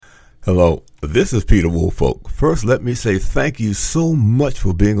Hello, this is Peter Woolfolk. First, let me say thank you so much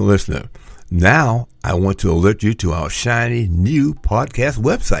for being a listener. Now, I want to alert you to our shiny new podcast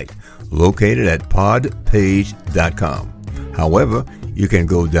website located at podpage.com. However, you can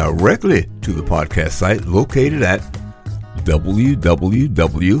go directly to the podcast site located at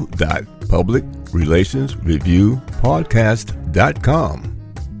www.publicrelationsreviewpodcast.com.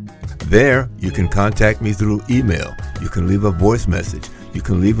 There, you can contact me through email. You can leave a voice message. You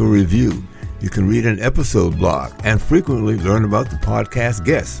can leave a review. You can read an episode blog and frequently learn about the podcast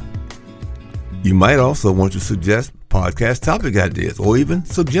guests. You might also want to suggest podcast topic ideas or even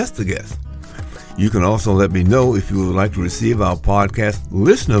suggest a guest. You can also let me know if you would like to receive our podcast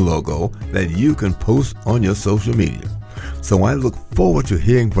listener logo that you can post on your social media. So I look forward to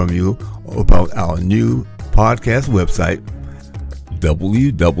hearing from you about our new podcast website,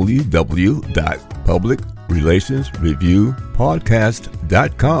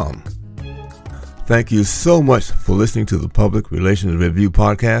 www.publicrelationsreviewpodcast.com. Thank you so much for listening to the Public Relations Review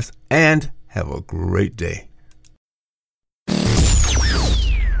Podcast, and have a great day.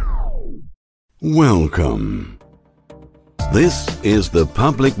 Welcome. This is the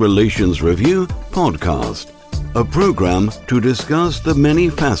Public Relations Review Podcast, a program to discuss the many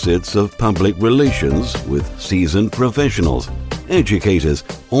facets of public relations with seasoned professionals, educators,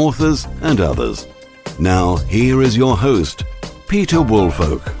 authors, and others. Now, here is your host, Peter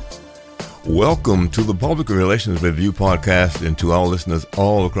Woolfolk. Welcome to the Public Relations Review Podcast and to our listeners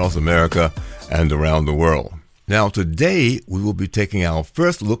all across America and around the world. Now, today we will be taking our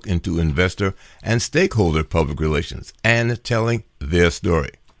first look into investor and stakeholder public relations and telling their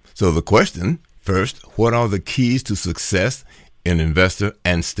story. So the question, first, what are the keys to success in investor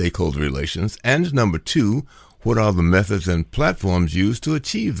and stakeholder relations? And number two, what are the methods and platforms used to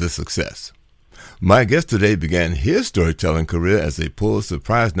achieve this success? My guest today began his storytelling career as a Pulitzer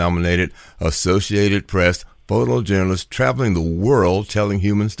Prize-nominated Associated Press photojournalist traveling the world telling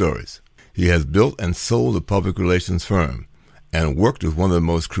human stories. He has built and sold a public relations firm and worked with one of the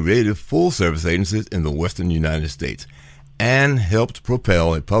most creative full-service agencies in the western United States and helped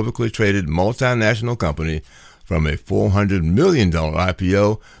propel a publicly traded multinational company from a $400 million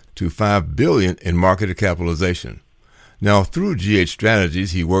IPO to $5 billion in market capitalization. Now, through GH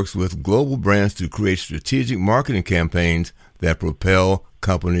Strategies, he works with global brands to create strategic marketing campaigns that propel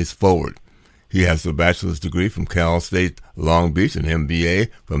companies forward. He has a bachelor's degree from Cal State Long Beach, an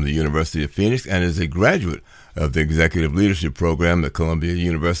MBA from the University of Phoenix, and is a graduate of the Executive Leadership Program at Columbia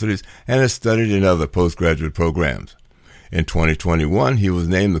Universities and has studied in other postgraduate programs. In 2021, he was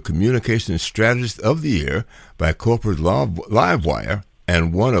named the Communications Strategist of the Year by Corporate Livewire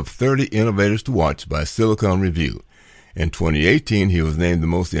and one of 30 Innovators to Watch by Silicon Review. In 2018, he was named the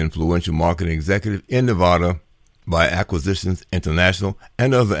most influential marketing executive in Nevada by Acquisitions International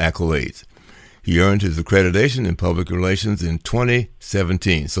and other accolades. He earned his accreditation in public relations in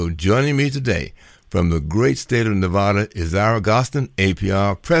 2017. So joining me today from the great state of Nevada is Ira Gostin,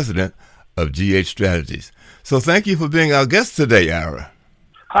 APR President of GH Strategies. So thank you for being our guest today, Ira.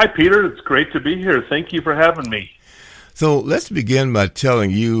 Hi, Peter. It's great to be here. Thank you for having me. So let's begin by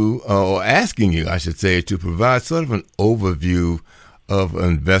telling you, or asking you, I should say, to provide sort of an overview of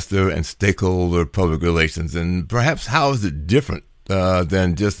investor and stakeholder public relations, and perhaps how is it different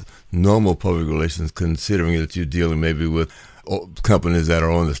than just normal public relations, considering that you're dealing maybe with companies that are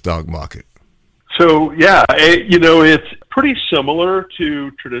on the stock market? So, yeah, it's pretty similar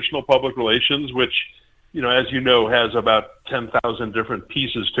to traditional public relations, which, as you know, has about 10,000 different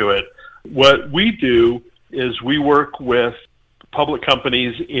pieces to it. What we do is we work with public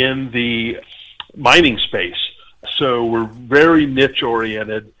companies in the mining space. So we're very niche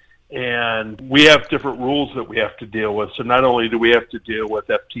oriented, and we have different rules that we have to deal with. So not only do we have to deal with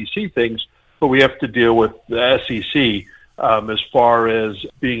FTC things, but we have to deal with the SEC as far as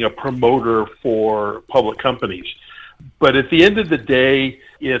being a promoter for public companies. But at the end of the day,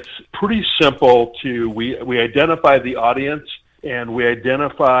 it's pretty simple we identify the audience, and we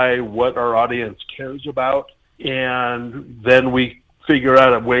identify what our audience cares about, and then we figure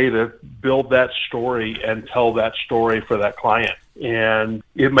out a way to build that story and tell that story for that client. And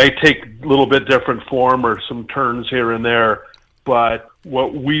it may take a little bit different form or some turns here and there, but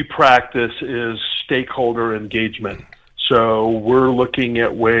what we practice is stakeholder engagement. So we're looking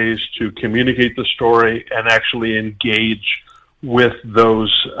at ways to communicate the story and actually engage with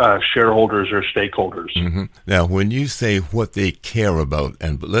those shareholders or stakeholders. Mm-hmm. Now, when you say what they care about,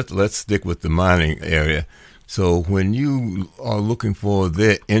 and let's stick with the mining area. So when you are looking for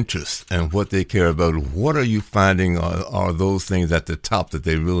their interests and what they care about, what are you finding are those things at the top that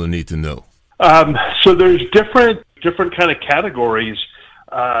they really need to know? So there's different kind of categories.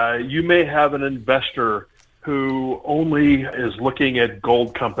 You may have an investor who only is looking at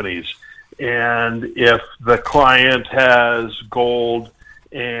gold companies. And if the client has gold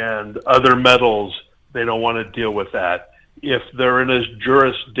and other metals, they don't want to deal with that. If they're in a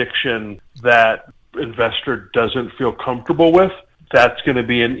jurisdiction that investor doesn't feel comfortable with, that's going to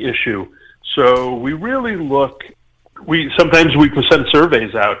be an issue. So we really look, sometimes we send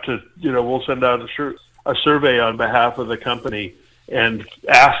surveys out to, we'll send out a survey on behalf of the company and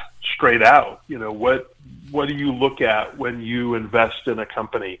ask straight out, what do you look at when you invest in a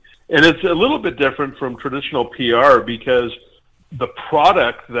company? And it's a little bit different from traditional PR because the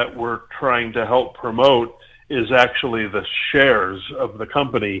product that we're trying to help promote is actually the shares of the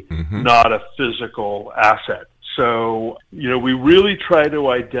company, not a physical asset. So, we really try to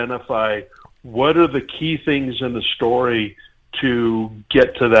identify what are the key things in the story to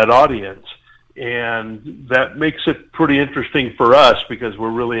get to that audience. And that makes it pretty interesting for us because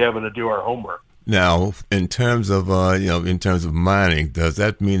we're really having to do our homework. Now, in terms of mining, does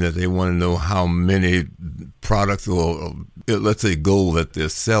that mean that they want to know how many products or let's say gold that they're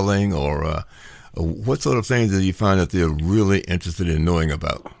selling, or what sort of things do you find that they're really interested in knowing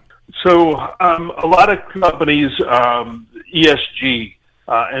about? So a lot of companies, ESG,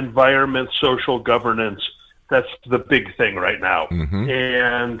 environment, social governance, that's the big thing right now.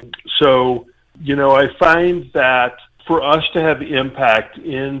 And so, I find that for us to have impact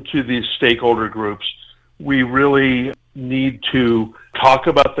into these stakeholder groups, we really need to talk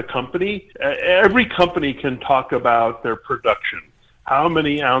about the company. Every company can talk about their production. How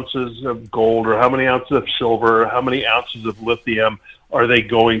many ounces of gold or how many ounces of silver, or how many ounces of lithium are they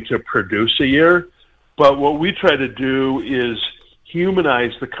going to produce a year? But what we try to do is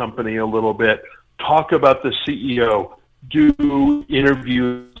humanize the company a little bit, talk about the CEO, do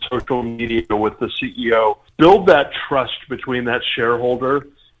interviews, social media with the CEO, build that trust between that shareholder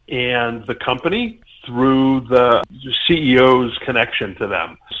and the company through the CEO's connection to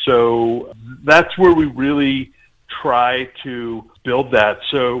them. So that's where we really try to build that.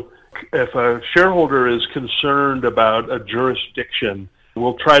 So if a shareholder is concerned about a jurisdiction,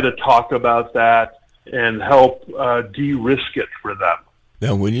 we'll try to talk about that and help de-risk it for them.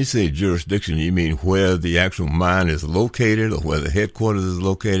 Now, when you say jurisdiction, you mean where the actual mine is located or where the headquarters is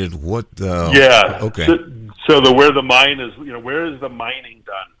located? What? Yeah. Okay. So where the mine is, where is the mining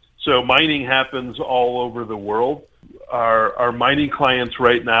done? So mining happens all over the world. Our mining clients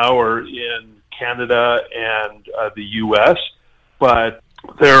right now are in Canada and the U.S., but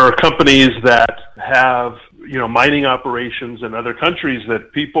there are companies that have, mining operations in other countries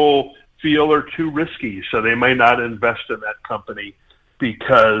that people feel are too risky, so they may not invest in that company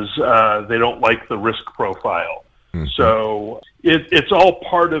because they don't like the risk profile. So it's all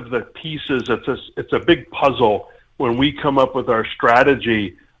part of the pieces. It's a big puzzle when we come up with our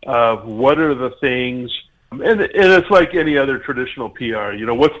strategy of what are the things, and it's like any other traditional PR.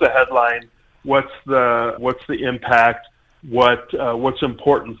 What's the headline? What's the impact? What's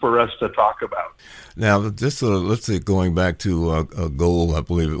important for us to talk about? Now, just let's say going back to a goal, I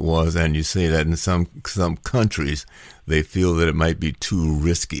believe it was, and you say that in some countries they feel that it might be too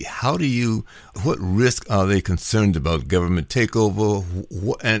risky. What risk are they concerned about? Government takeover,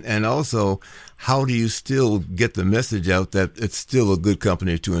 and also how do you still get the message out that it's still a good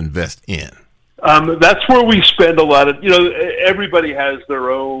company to invest in? That's where we spend a lot of. Everybody has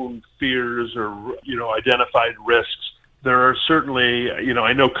their own fears or identified risks. There are certainly,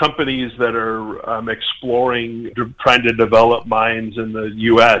 I know companies that are exploring, trying to develop mines in the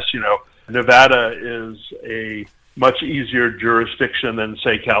U.S. Nevada is a much easier jurisdiction than,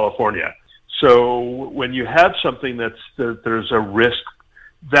 say, California. So when you have something there's a risk,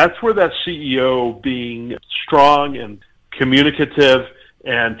 that's where that CEO being strong and communicative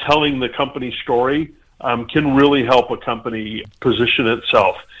and telling the company story can really help a company position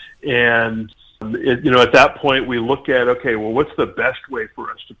itself. And at that point, we look at, okay, well, what's the best way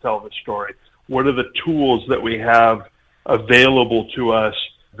for us to tell the story? What are the tools that we have available to us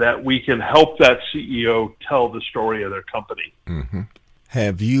that we can help that CEO tell the story of their company?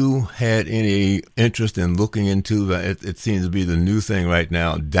 Have you had any interest in looking into it seems to be the new thing right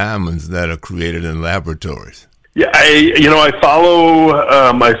now, diamonds that are created in laboratories? Yeah, I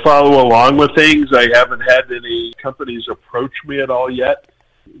follow along with things. I haven't had any companies approach me at all yet.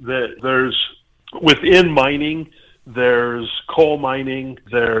 Within mining, there's coal mining,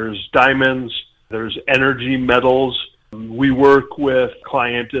 there's diamonds, there's energy metals. We work with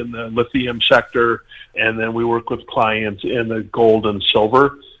clients in the lithium sector, and then we work with clients in the gold and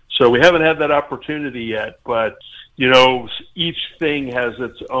silver. So we haven't had that opportunity yet, but, each thing has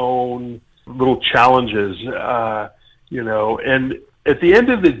its own little challenges, and at the end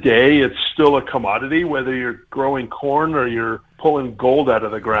of the day, it's still a commodity, whether you're growing corn or you're pulling gold out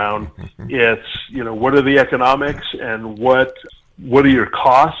of the ground. It's, what are the economics and what are your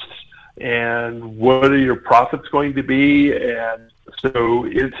costs and what are your profits going to be? And so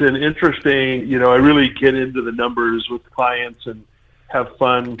it's an interesting, I really get into the numbers with clients and have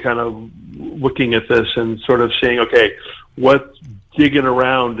fun kind of looking at this and sort of saying, okay, what's digging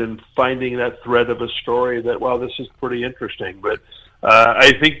around and finding that thread of a story that, wow, this is pretty interesting. But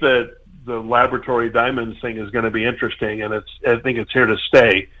I think that the laboratory diamonds thing is going to be interesting, and I think it's here to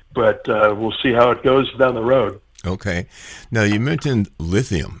stay. But we'll see how it goes down the road. Okay. Now, you mentioned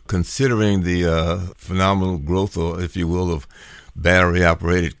lithium. Considering the phenomenal growth, or if you will, of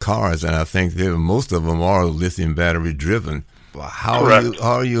battery-operated cars, and I think most of them are lithium battery-driven. How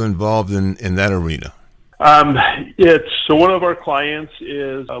are you involved in that arena? So one of our clients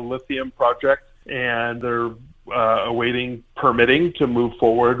is a lithium project, and they're awaiting permitting to move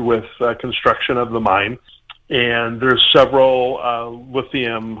forward with construction of the mine. And there's several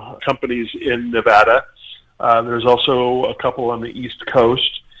lithium companies in Nevada. There's also a couple on the East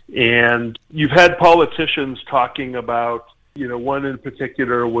Coast. And you've had politicians talking about, one in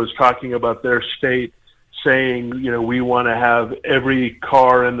particular was talking about their state saying, we want to have every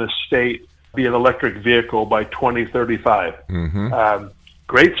car in the state be an electric vehicle by 2035. Mm-hmm.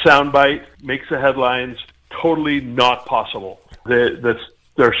 Great soundbite, makes the headlines, totally not possible.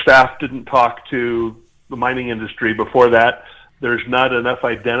 Their staff didn't talk to the mining industry before that. There's not enough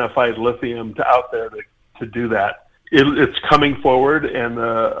identified lithium out there to do that. It's coming forward, and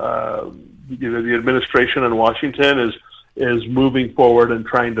the administration in Washington is moving forward and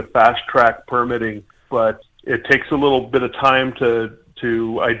trying to fast track permitting, but it takes a little bit of time to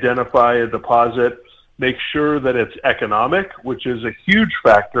identify a deposit, make sure that it's economic, which is a huge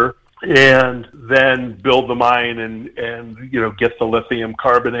factor, and then build the mine and get the lithium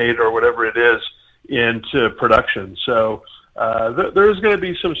carbonate or whatever it is into production. So there's going to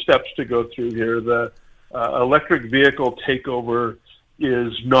be some steps to go through here. The electric vehicle takeover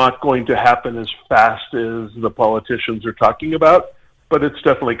is not going to happen as fast as the politicians are talking about, but it's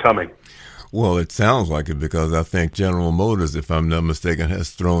definitely coming. Well, it sounds like it, because I think General Motors, if I'm not mistaken,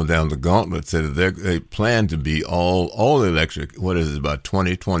 has thrown down the gauntlet, said that they plan to be all electric. What is it, about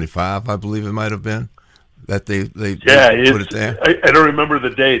 2025, I believe it might have been, that they put it there? I don't remember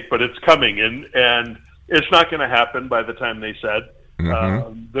the date, but it's coming, and it's not going to happen by the time they said.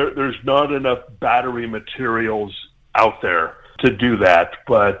 Mm-hmm. There's not enough battery materials out there to do that,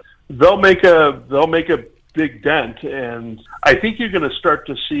 but they'll make a big dent, and I think you're going to start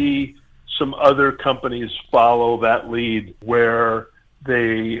to see some other companies follow that lead, where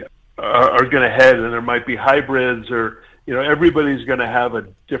they are going to head, and there might be hybrids, or everybody's going to have a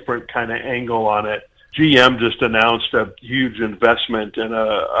different kind of angle on it. GM just announced a huge investment in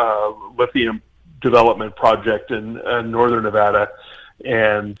a lithium development project in northern Nevada,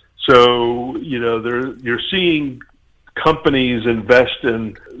 and so you're seeing companies invest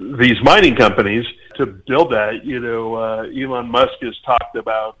in these mining companies to build that. Elon Musk has talked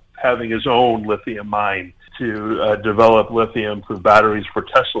about having his own lithium mine to develop lithium for batteries for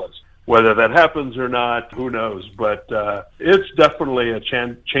Teslas. Whether that happens or not, who knows? But it's definitely a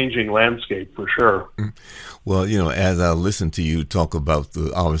changing landscape for sure. Well, as I listen to you talk about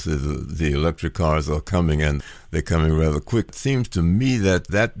obviously the electric cars are coming, and they're coming rather quick, it seems to me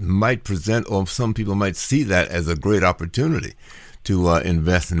that might present, or some people might see that as a great opportunity to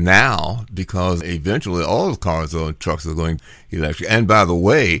invest now, because eventually all the cars or trucks are going electric. And by the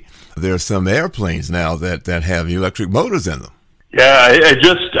way, there are some airplanes now that have electric motors in them. Yeah,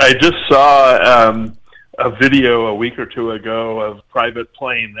 I just saw a video a week or two ago of a private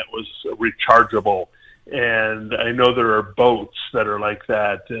plane that was rechargeable, and I know there are boats that are like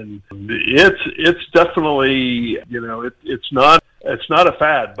that, and it's definitely it's not a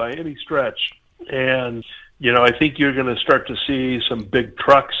fad by any stretch. And I think you're going to start to see some big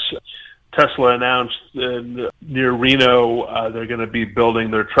trucks. Tesla announced near Reno they're going to be building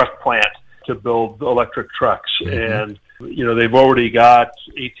their truck plant to build electric trucks. Mm-hmm. And they've already got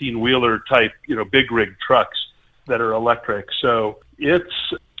 18-wheeler type big rig trucks that are electric. So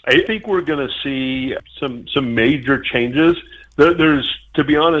I think we're going to see some major changes. To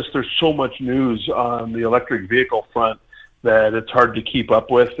be honest, there's so much news on the electric vehicle front that it's hard to keep up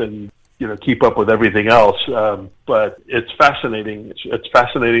with, and keep up with everything else. But it's fascinating. It's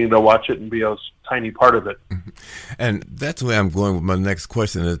fascinating to watch it and be tiny part of it. And that's where I'm going with my next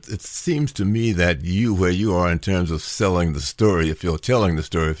question. It seems to me that where you are in terms of selling the story, if you're telling the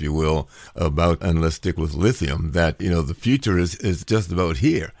story, if you will, about, and let's stick with lithium, that, the future is just about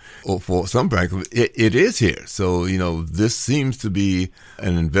here. Or for some brands, it is here. So, this seems to be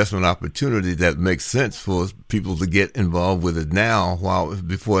an investment opportunity that makes sense for people to get involved with it now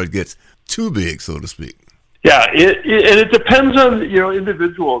before it gets too big, so to speak. Yeah, and it depends on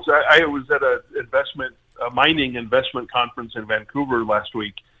individuals. I was at a mining investment conference in Vancouver last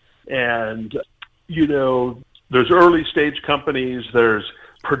week, and there's early stage companies, there's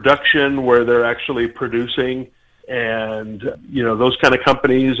production where they're actually producing, and those kind of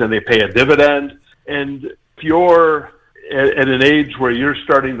companies, and they pay a dividend. And if you're at an age where you're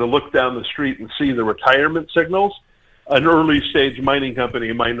starting to look down the street and see the retirement signals, an early stage mining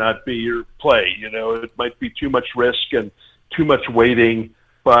company might not be your play. It might be too much risk and too much waiting.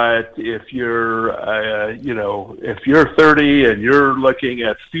 But if you're, if you're 30 and you're looking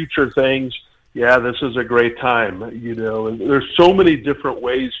at future things, yeah, this is a great time. There's so many different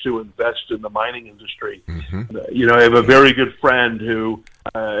ways to invest in the mining industry. Mm-hmm. I have a very good friend who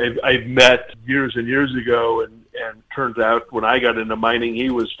I've met years and years ago, and turns out when I got into mining, he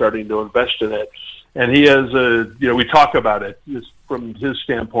was starting to invest in it. And he has we talk about it just from his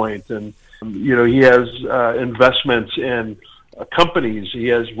standpoint, and, he has investments in companies. He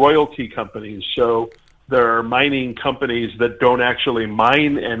has royalty companies. So there are mining companies that don't actually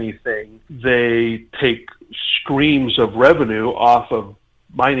mine anything. They take streams of revenue off of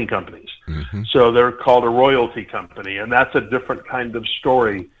mining companies. Mm-hmm. So they're called a royalty company, and that's a different kind of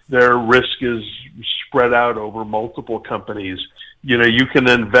story. Their risk is spread out over multiple companies. You can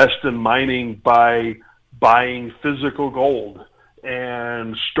invest in mining by buying physical gold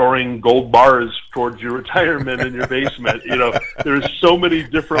and storing gold bars towards your retirement in your basement. There's so many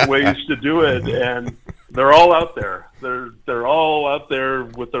different ways to do it, and they're all out there. They're all out there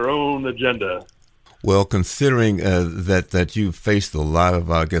with their own agenda. Well, considering that you've faced a lot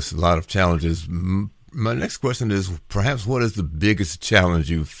of challenges, my next question is perhaps what is the biggest challenge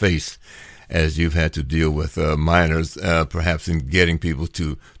you've faced as you've had to deal with miners, perhaps in getting people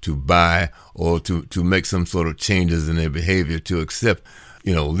to buy or to make some sort of changes in their behavior to accept,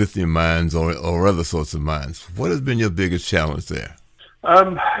 lithium mines or other sorts of mines? What has been your biggest challenge there?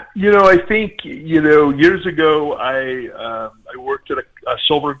 I think, years ago, I worked at a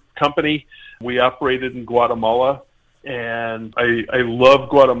silver company. We operated in Guatemala, and I love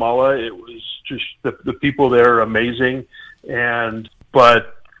Guatemala. It was just the people there are amazing,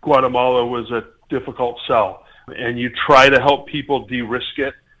 but Guatemala was a difficult sell, and you try to help people de-risk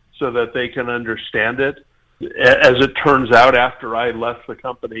it so that they can understand it. As it turns out, after I left the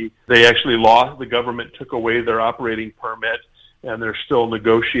company, they actually lost. The government took away their operating permit, and they're still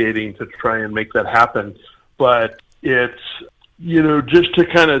negotiating to try and make that happen. But it's, just to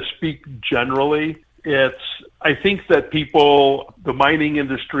kind of speak generally, I think that the mining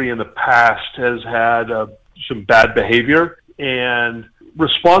industry in the past has had some bad behavior, and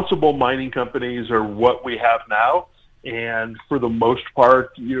responsible mining companies are what we have now. And for the most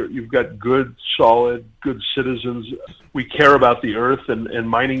part, you've got good, solid, good citizens. We care about the earth, and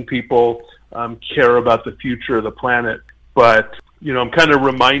mining people care about the future of the planet. But, I'm kind of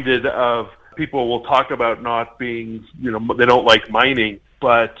reminded of people will talk about not being, they don't like mining,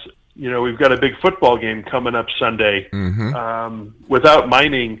 but, we've got a big football game coming up Sunday. Mm-hmm. Without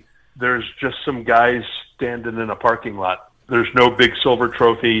mining, there's just some guys standing in a parking lot. There's no big silver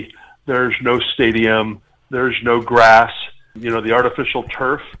trophy. There's no stadium. There's no grass. The artificial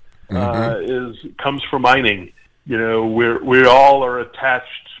turf comes from mining. We all are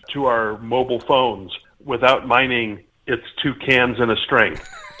attached to our mobile phones. Without mining, it's 2 cans and a string.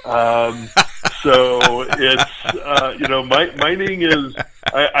 So it's mining is.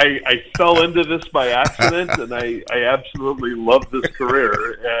 I fell into this by accident, and I absolutely love this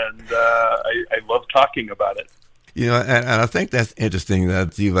career, and I love talking about it. And I think that's interesting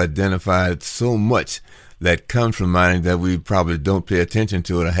that you've identified so much that comes from mining that we probably don't pay attention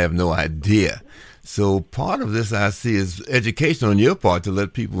to it or have no idea. So part of this I see is education on your part to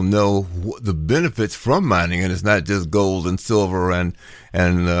let people know the benefits from mining, and it's not just gold and silver and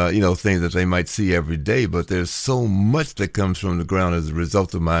things that they might see every day, but there's so much that comes from the ground as a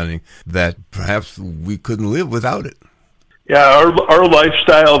result of mining that perhaps we couldn't live without it. Yeah, our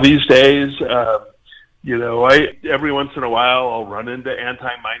lifestyle these days. Every once in a while I'll run into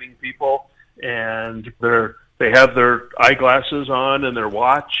anti-mining people, and they have their eyeglasses on and their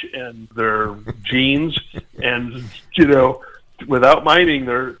watch and their jeans, and without mining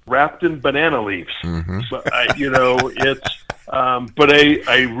they're wrapped in banana leaves. Mm-hmm. But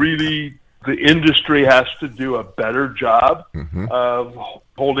I really The industry has to do a better job of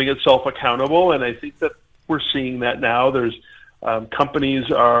holding itself accountable, and I think that we're seeing that now. There's companies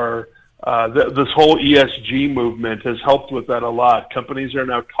are this whole ESG movement has helped with that a lot. Companies are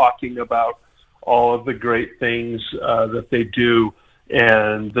now talking about all of the great things that they do,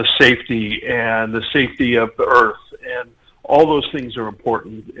 and the safety of the earth, and all those things are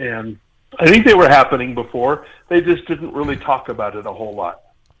important. And I think they were happening before. They just didn't really talk about it a whole lot.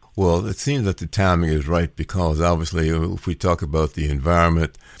 Well, it seems that the timing is right, because obviously if we talk about the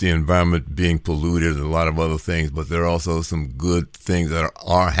environment being polluted and a lot of other things, but there are also some good things that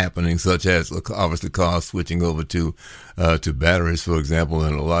are happening, such as obviously cars switching over to batteries, for example,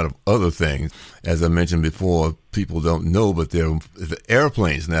 and a lot of other things. As I mentioned before, people don't know, but there are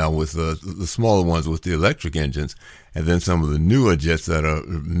airplanes now with the smaller ones with the electric engines, and then some of the newer jets that are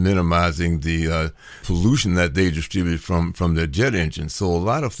minimizing the pollution that they distribute from their jet engines. So a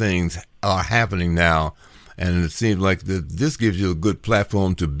lot of things are happening now, and it seems like this gives you a good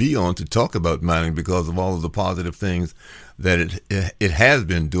platform to be on to talk about mining, because of all of the positive things that it has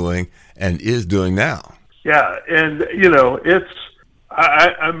been doing and is doing now. Yeah, and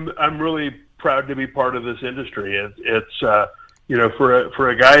I'm really proud to be part of this industry. It's for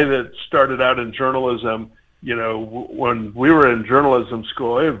a guy that started out in journalism. When we were in journalism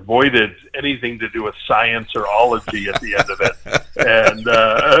school, I avoided anything to do with science or ology at the end of it, and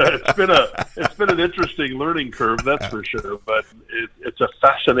it's been an interesting learning curve, that's for sure. But it's a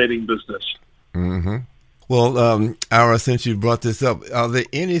fascinating business. Mm-hmm. Well, Ira, since you brought this up, are there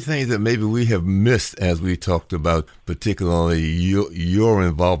any things that maybe we have missed as we talked about, particularly your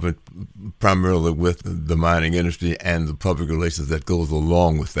involvement primarily with the mining industry and the public relations that goes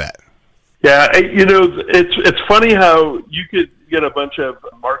along with that? Yeah, it's funny how you could get a bunch of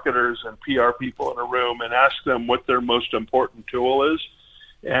marketers and PR people in a room and ask them what their most important tool is,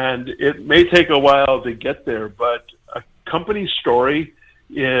 and it may take a while to get there, but a company story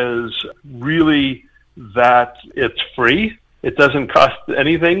is really that it's free. It doesn't cost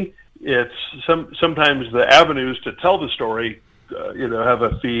anything. It's sometimes the avenues to tell the story, have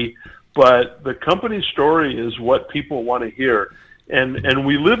a fee, but the company story is what people want to hear. And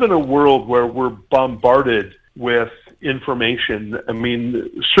we live in a world where we're bombarded with information. I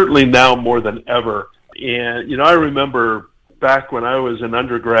mean, certainly now more than ever. And, I remember back when I was an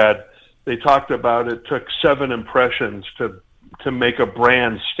undergrad, they talked about it took 7 impressions to make a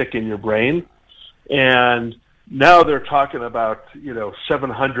brand stick in your brain. And now they're talking about,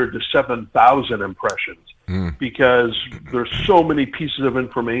 700 to 7,000 impressions because there's so many pieces of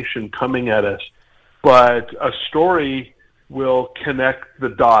information coming at us. But a story will connect the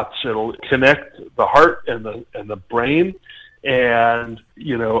dots. It'll connect the heart and the brain. And,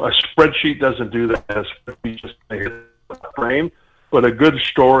 a spreadsheet doesn't do that. We just hit the brain. But a good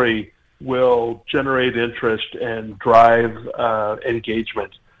story will generate interest and drive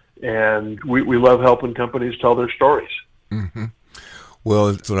engagement. And we love helping companies tell their stories. Mm-hmm.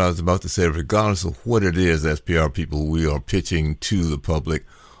 Well, that's what I was about to say. Regardless of what it is as PR people we are pitching to the public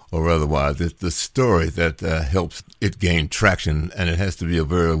or otherwise, it's the story that helps it gain traction, and it has to be a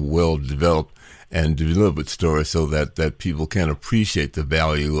very well-developed and delivered story so that people can appreciate the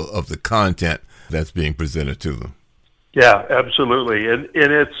value of the content that's being presented to them. Yeah, absolutely. And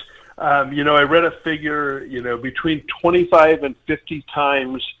it's, I read a figure, between 25 and 50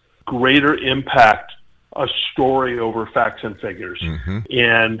 times greater impact a story over facts and figures. Mm-hmm.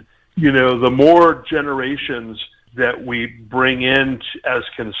 And, the more generations that we bring in as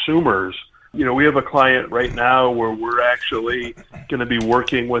consumers, we have a client right now where we're actually going to be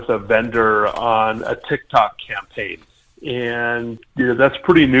working with a vendor on a TikTok campaign. And, that's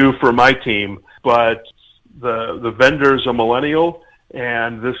pretty new for my team, but the vendor's a millennial,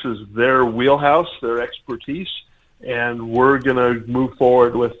 and this is their wheelhouse, their expertise. And we're going to move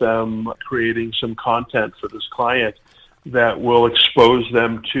forward with them creating some content for this client that will expose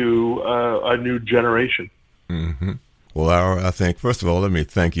them to a new generation. Mm-hmm. Well, Ira, I think, first of all, let me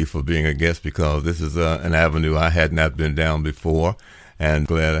thank you for being a guest, because this is an avenue I had not been down before, and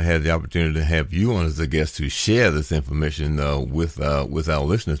glad I had the opportunity to have you on as a guest to share this information with our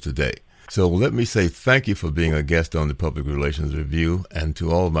listeners today. So let me say thank you for being a guest on the Public Relations Review, and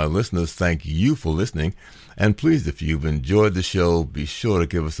to all of my listeners, thank you for listening. And please, if you've enjoyed the show, be sure to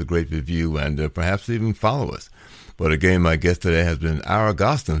give us a great review and perhaps even follow us. But again, my guest today has been Ira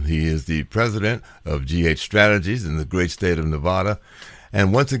Gostin. He is the president of GH Strategies in the great state of Nevada.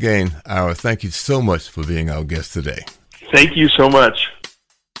 And once again, Ira, thank you so much for being our guest today. Thank you so much.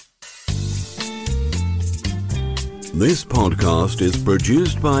 This podcast is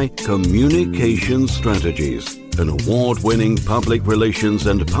produced by Communication Strategies. an award-winning public relations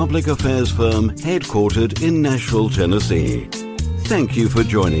and public affairs firm headquartered in Nashville, Tennessee. Thank you for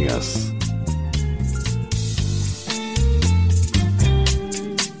joining us.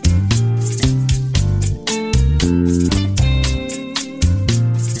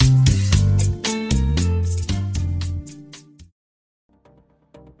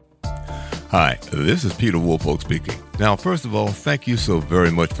 Hi, this is Peter Woolfolk speaking. Now, first of all, thank you so very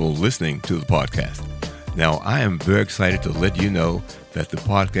much for listening to the podcast. Now, I am very excited to let you know that the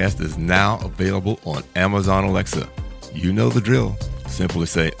podcast is now available on Amazon Alexa. You know the drill. Simply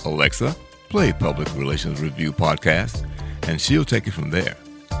say, Alexa, play Public Relations Review Podcast, and she'll take it from there.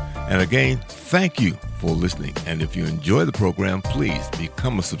 And again, thank you for listening. And if you enjoy the program, please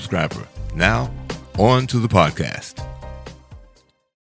become a subscriber. Now, on to the podcast.